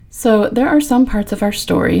So there are some parts of our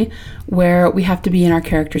story where we have to be in our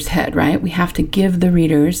character's head, right? We have to give the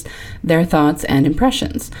readers their thoughts and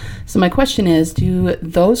impressions. So my question is, do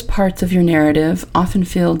those parts of your narrative often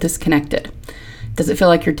feel disconnected? Does it feel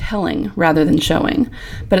like you're telling rather than showing?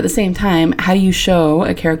 But at the same time, how do you show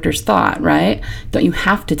a character's thought, right? Don't you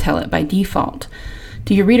have to tell it by default?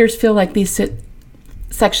 Do your readers feel like these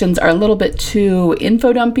sections are a little bit too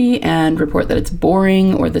info dumpy and report that it's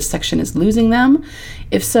boring or this section is losing them?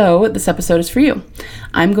 If so, this episode is for you.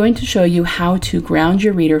 I'm going to show you how to ground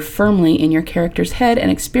your reader firmly in your character's head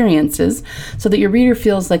and experiences so that your reader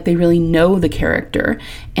feels like they really know the character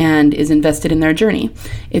and is invested in their journey.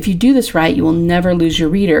 If you do this right, you will never lose your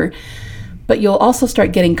reader, but you'll also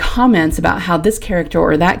start getting comments about how this character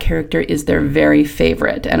or that character is their very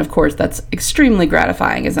favorite. And of course, that's extremely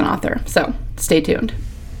gratifying as an author. So stay tuned.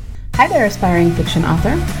 Hi there, aspiring fiction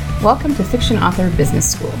author. Welcome to Fiction Author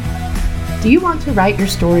Business School. Do you want to write your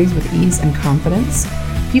stories with ease and confidence?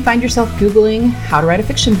 Do you find yourself Googling how to write a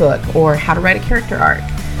fiction book or how to write a character arc?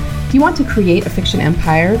 Do you want to create a fiction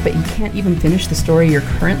empire, but you can't even finish the story you're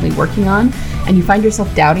currently working on, and you find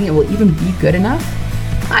yourself doubting it will even be good enough?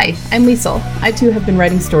 Hi, I'm Liesl. I too have been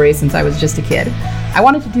writing stories since I was just a kid. I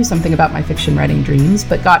wanted to do something about my fiction writing dreams,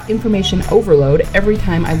 but got information overload every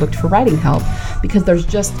time I looked for writing help because there's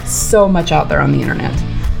just so much out there on the internet.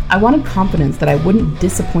 I wanted confidence that I wouldn't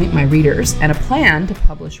disappoint my readers and a plan to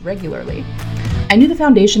publish regularly. I knew the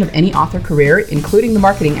foundation of any author career, including the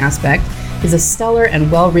marketing aspect, is a stellar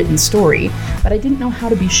and well-written story, but I didn't know how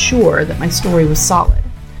to be sure that my story was solid.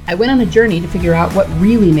 I went on a journey to figure out what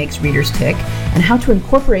really makes readers tick and how to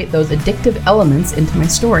incorporate those addictive elements into my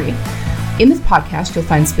story. In this podcast, you'll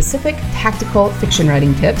find specific, tactical fiction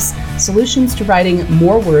writing tips, solutions to writing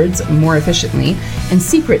more words more efficiently, and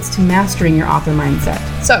secrets to mastering your author mindset.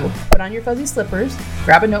 So, put on your fuzzy slippers,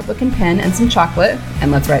 grab a notebook and pen and some chocolate, and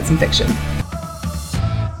let's write some fiction.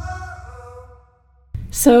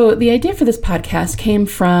 So, the idea for this podcast came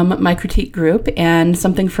from my critique group and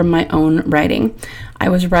something from my own writing. I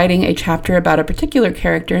was writing a chapter about a particular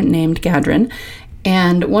character named Gadrin,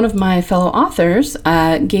 and one of my fellow authors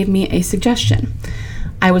gave me a suggestion.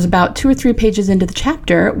 I was about 2 or 3 pages into the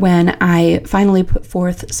chapter when I finally put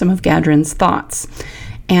forth some of Gadrin's thoughts.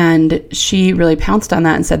 And she really pounced on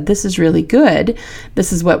that and said, this is really good.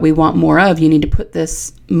 This is what we want more of. You need to put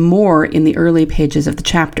this more in the early pages of the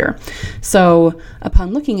chapter. So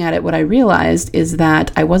upon looking at it, what I realized is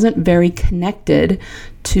that I wasn't very connected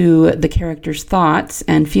to the character's thoughts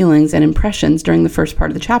and feelings and impressions during the first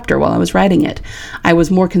part of the chapter while I was writing it. I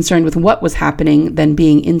was more concerned with what was happening than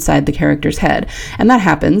being inside the character's head. And that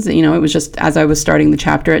happens. You know, it was just as I was starting the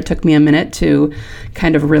chapter, it took me a minute to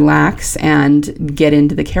kind of relax and get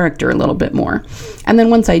into the character a little bit more. And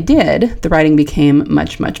then once I did, the writing became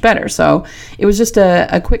much, much better. So it was just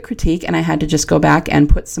a quick critique, and I had to just go back and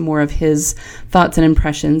put some more of his thoughts and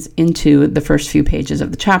impressions into the first few pages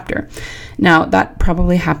of the chapter. Now, that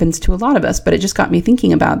probably happens to a lot of us, but it just got me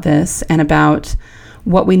thinking about this and about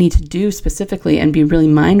what we need to do specifically and be really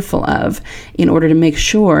mindful of in order to make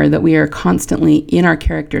sure that we are constantly in our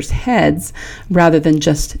characters' heads rather than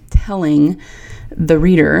just telling the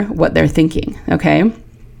reader what they're thinking, okay?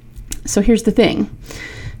 So here's the thing.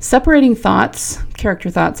 Separating thoughts, character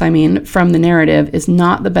thoughts, from the narrative is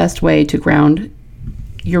not the best way to ground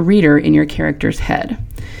your reader in your character's head.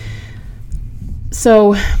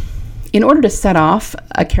 So in order to set off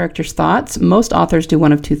a character's thoughts, most authors do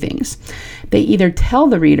one of two things. They either tell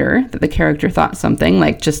the reader that the character thought something,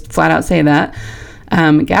 like just flat out say that,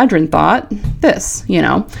 Gadrin thought this,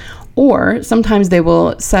 or sometimes they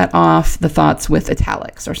will set off the thoughts with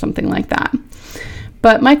italics or something like that.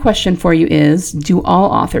 But my question for you is, do all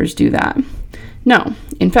authors do that? No.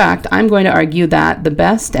 In fact, I'm going to argue that the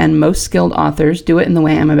best and most skilled authors do it in the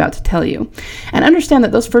way I'm about to tell you. And understand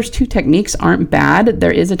that those first two techniques aren't bad.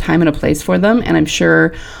 There is a time and a place for them, and I'm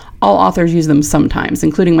sure all authors use them sometimes,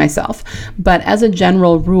 including myself. But as a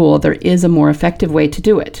general rule, there is a more effective way to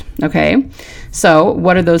do it, okay? So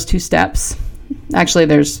what are those 2 steps? Actually,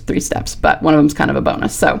 there's 3 steps, but one of them is kind of a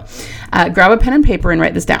bonus. So grab a pen and paper and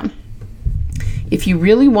write this down. If you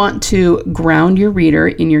really want to ground your reader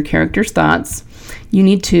in your character's thoughts, you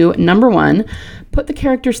need to, number 1, put the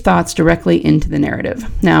character's thoughts directly into the narrative.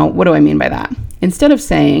 Now, what do I mean by that? Instead of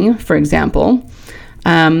saying, for example,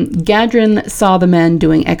 Gadrin saw the men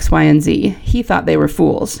doing X, Y, and Z. He thought they were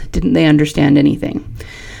fools. Didn't they understand anything?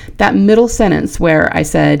 That middle sentence where I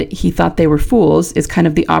said he thought they were fools is kind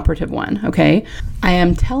of the operative one, okay? I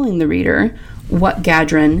am telling the reader what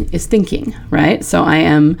Gadrin is thinking, right? So I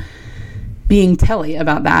am being telly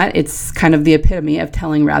about that. It's kind of the epitome of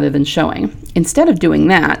telling rather than showing. Instead of doing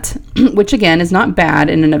that, which again is not bad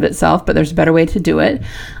in and of itself, but there's a better way to do it,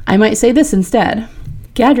 I might say this instead.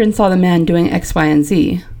 Gadrin saw the man doing X, Y, and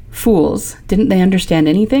Z. Fools. Didn't they understand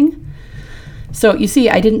anything? So you see,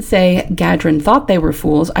 I didn't say Gadrin thought they were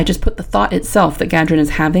fools. I just put the thought itself that Gadrin is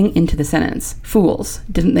having into the sentence. Fools.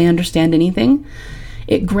 Didn't they understand anything?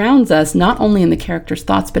 It grounds us not only in the character's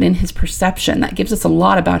thoughts, but in his perception. That gives us a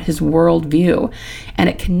lot about his worldview, and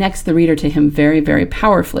it connects the reader to him very, very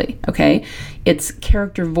powerfully, okay? It's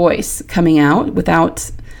character voice coming out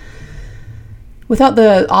without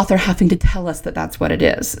the author having to tell us that that's what it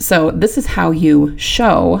is. So this is how you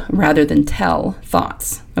show rather than tell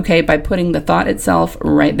thoughts, okay? By putting the thought itself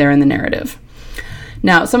right there in the narrative.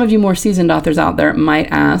 Now, some of you more seasoned authors out there might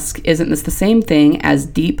ask, isn't this the same thing as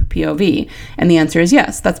deep POV? And the answer is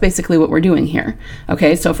yes, that's basically what we're doing here.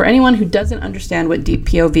 Okay, so for anyone who doesn't understand what deep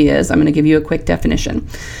POV is, I'm going to give you a quick definition.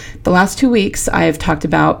 The last 2 weeks, I've talked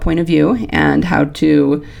about point of view and how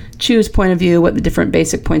to choose point of view, what the different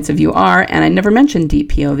basic points of view are, and I never mentioned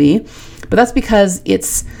deep POV, but that's because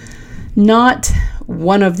it's not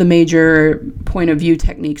one of the major point of view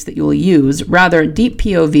techniques that you'll use. Rather, deep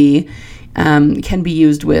POV can be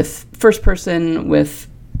used with first person, with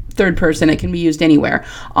third person. It can be used anywhere.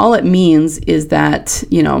 All it means is that,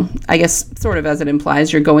 I guess sort of as it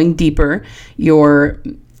implies, you're going deeper. You're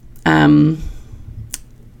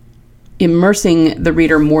immersing the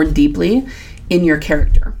reader more deeply in your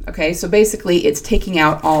character. Okay, so basically it's taking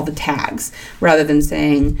out all the tags rather than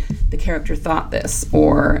saying the character thought this,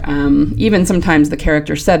 or even sometimes the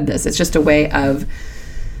character said this. It's just a way of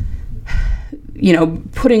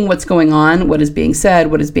putting what's going on, what is being said,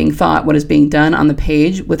 what is being thought, what is being done on the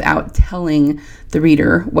page without telling the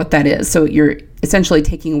reader what that is. So you're essentially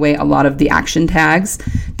taking away a lot of the action tags,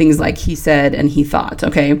 things like he said and he thought,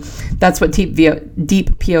 okay? That's what deep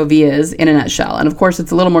POV is in a nutshell. And of course,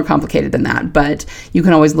 it's a little more complicated than that, but you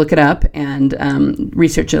can always look it up and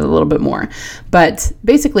research it a little bit more. But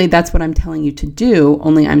basically, that's what I'm telling you to do,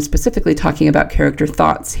 only I'm specifically talking about character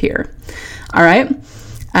thoughts here. All right?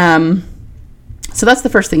 So that's the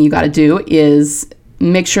first thing you got to do, is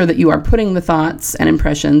make sure that you are putting the thoughts and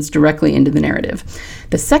impressions directly into the narrative.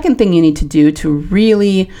 The second thing you need to do to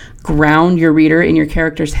really ground your reader in your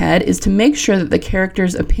character's head is to make sure that the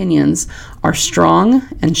character's opinions are strong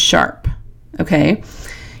and sharp, okay?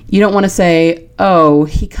 You don't want to say, oh,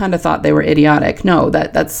 he kind of thought they were idiotic. No,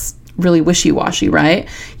 that's really wishy-washy, right?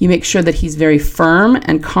 You make sure that he's very firm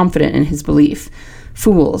and confident in his belief.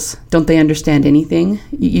 Fools, don't they understand anything?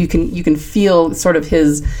 You can feel sort of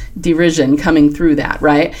his derision coming through that,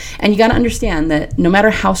 right? And you got to understand that no matter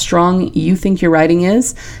how strong you think your writing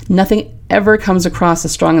is, nothing ever comes across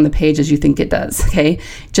as strong on the page as you think it does, okay?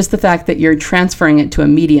 Just the fact that you're transferring it to a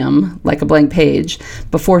medium, like a blank page,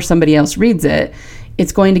 before somebody else reads it,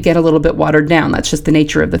 it's going to get a little bit watered down. That's just the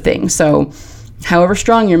nature of the thing. So however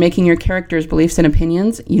strong you're making your character's beliefs and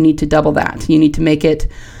opinions, you need to double that. You need to make it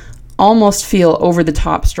almost feel over the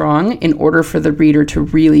top strong in order for the reader to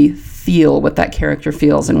really feel what that character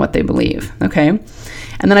feels and what they believe, okay?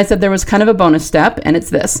 And then I said there was kind of a bonus step, and it's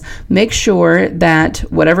this. Make sure that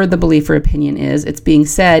whatever the belief or opinion is, it's being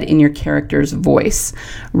said in your character's voice,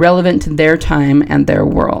 relevant to their time and their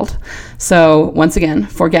world. So once again,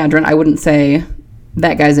 for Gadrin, I wouldn't say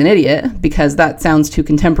that guy's an idiot, because that sounds too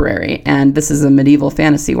contemporary, and this is a medieval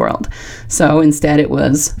fantasy world. So instead it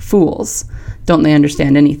was fools. Don't they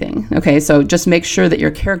understand anything? Okay, so just make sure that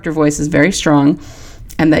your character voice is very strong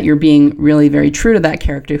and that you're being really very true to that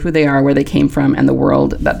character, who they are, where they came from, and the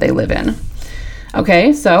world that they live in.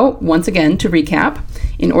 Okay, so once again, to recap,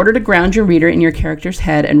 in order to ground your reader in your character's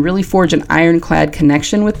head and really forge an ironclad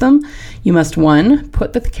connection with them, you must, 1,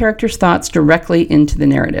 put the character's thoughts directly into the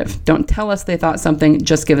narrative. Don't tell us they thought something,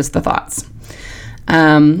 just give us the thoughts.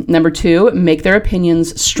 Number 2, make their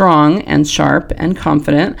opinions strong and sharp and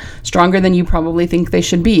confident, stronger than you probably think they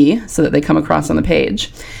should be, so that they come across on the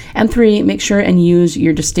page. And 3, make sure and use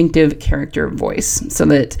your distinctive character voice so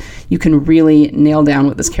that you can really nail down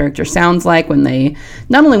what this character sounds like when they,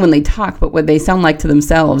 not only when they talk, but what they sound like to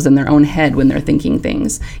themselves in their own head when they're thinking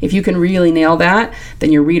things. If you can really nail that,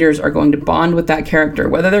 then your readers are going to bond with that character,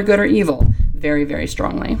 whether they're good or evil, very, very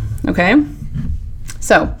strongly. Okay?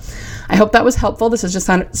 So, I hope that was helpful. This is just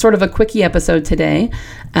sort of a quickie episode today.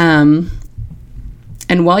 And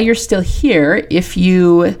while you're still here, if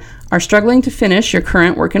you are struggling to finish your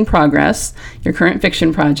current work in progress, your current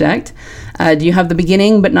fiction project, Do you have the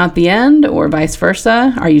beginning but not the end, or vice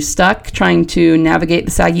versa? Are you stuck trying to navigate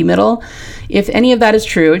the saggy middle? If any of that is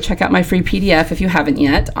true, check out my free PDF if you haven't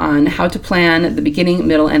yet on how to plan the beginning,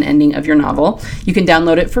 middle, and ending of your novel. You can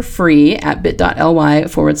download it for free at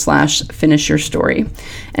bit.ly/finish your story.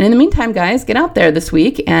 And in the meantime, guys, get out there this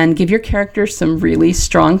week and give your characters some really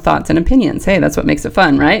strong thoughts and opinions. Hey, that's what makes it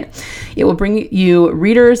fun, right? It will bring you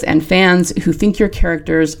readers and fans who think your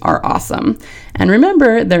characters are awesome. And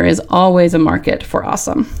remember, there is always a market for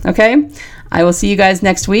awesome, okay? I will see you guys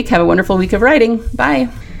next week. Have a wonderful week of writing. Bye.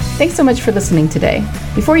 Thanks so much for listening today.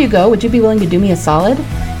 Before you go, would you be willing to do me a solid?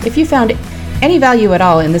 If you found any value at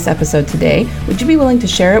all in this episode today, would you be willing to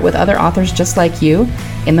share it with other authors just like you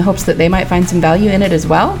in the hopes that they might find some value in it as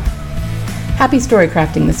well? Happy story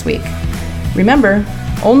crafting this week. Remember,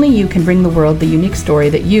 only you can bring the world the unique story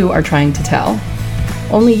that you are trying to tell.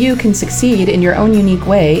 Only you can succeed in your own unique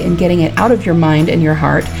way in getting it out of your mind and your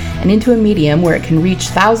heart and into a medium where it can reach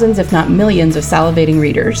thousands, if not millions, of salivating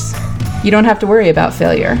readers. You don't have to worry about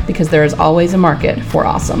failure because there is always a market for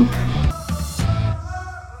awesome.